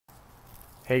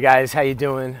Hey guys, how you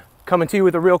doing? Coming to you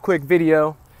with a real quick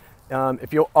video.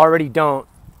 If you already don't,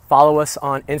 follow us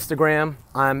on Instagram.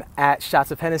 I'm at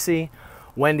Shots of Hennessy.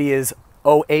 Wendy is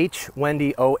OH,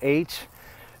 Wendy OH.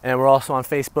 And we're also on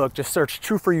Facebook. Just search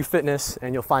True For You Fitness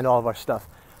and you'll find all of our stuff.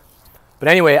 But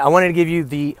anyway, I wanted to give you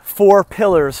the 4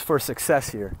 pillars for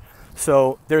success here.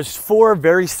 So there's 4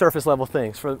 very surface level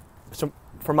things.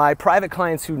 For my private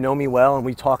clients who know me well and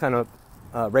we talk on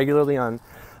regularly on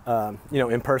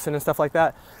in person and stuff like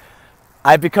that,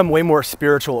 I've become way more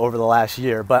spiritual over the last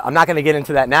year, but I'm not going to get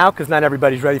into that now because not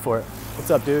everybody's ready for it.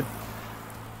 What's up, dude?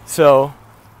 So,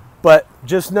 but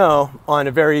just know on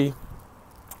a very,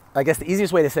 I guess the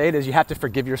easiest way to say it is you have to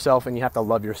forgive yourself and you have to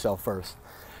love yourself first.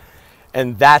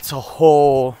 And that's a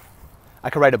whole, I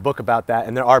could write a book about that,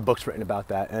 and there are books written about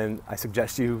that, and I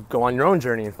suggest you go on your own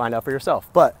journey and find out for yourself.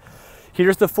 But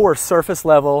here's the 4 surface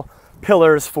level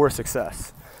pillars for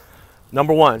success.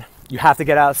 Number 1, you have to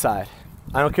get outside.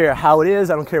 I don't care how it is,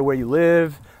 I don't care where you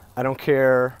live, I don't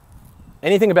care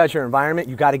anything about your environment,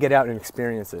 you got to get out and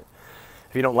experience it.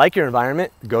 If you don't like your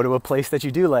environment, go to a place that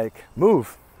you do like,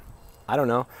 move. I don't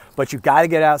know, but you got to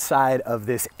get outside of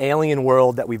this alien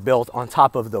world that we built on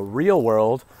top of the real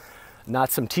world,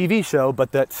 not some TV show,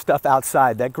 but that stuff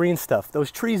outside, that green stuff,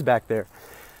 those trees back there,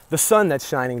 the sun that's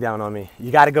shining down on me.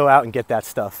 You got to go out and get that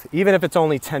stuff, even if it's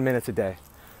only 10 minutes a day.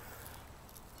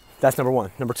 That's number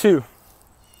 1. Number 2,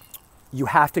 you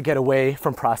have to get away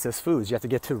from processed foods. You have to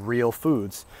get to real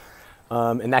foods.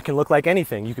 And that can look like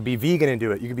anything. You could be vegan and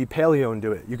do it. You could be paleo and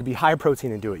do it. You could be high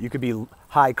protein and do it. You could be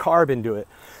high carb and do it.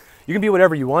 You can be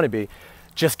whatever you want to be.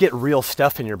 Just get real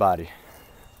stuff in your body.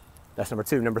 That's number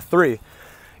 2. Number 3,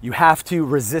 you have to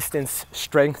resistance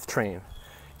strength train,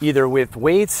 either with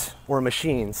weights or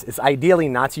machines. It's ideally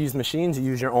not to use machines. You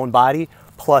use your own body,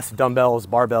 plus dumbbells,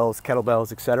 barbells,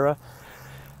 kettlebells, etc.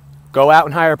 Go out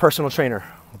and hire a personal trainer.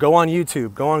 Go on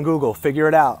YouTube, go on Google, figure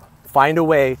it out. Find a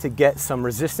way to get some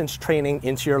resistance training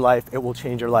into your life. It will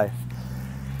change your life.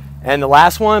 And the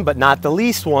last one, but not the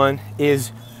least one,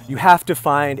 is you have to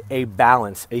find a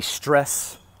balance, a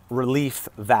stress relief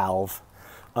valve,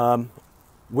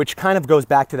 which kind of goes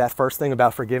back to that first thing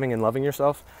about forgiving and loving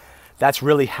yourself. That's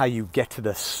really how you get to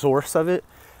the source of it.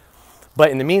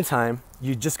 But in the meantime,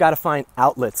 you just got to find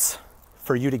outlets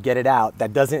for you to get it out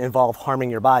that doesn't involve harming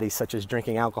your body, such as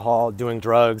drinking alcohol, doing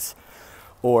drugs,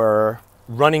 or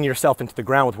running yourself into the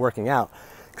ground with working out.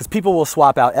 Because people will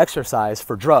swap out exercise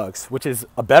for drugs, which is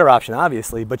a better option,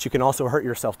 obviously, but you can also hurt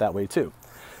yourself that way too.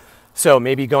 So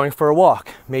maybe going for a walk,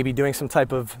 maybe doing some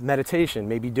type of meditation,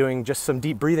 maybe doing just some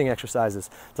deep breathing exercises.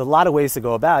 There's a lot of ways to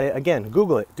go about it. Again,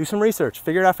 Google it, do some research,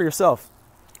 figure it out for yourself.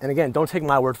 And again, don't take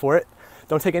my word for it.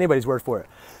 Don't take anybody's word for it.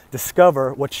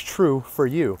 Discover what's true for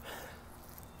you.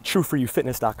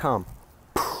 TrueForYouFitness.com.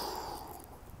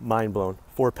 Mind blown.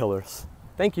 4 pillars.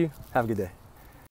 Thank you. Have a good day.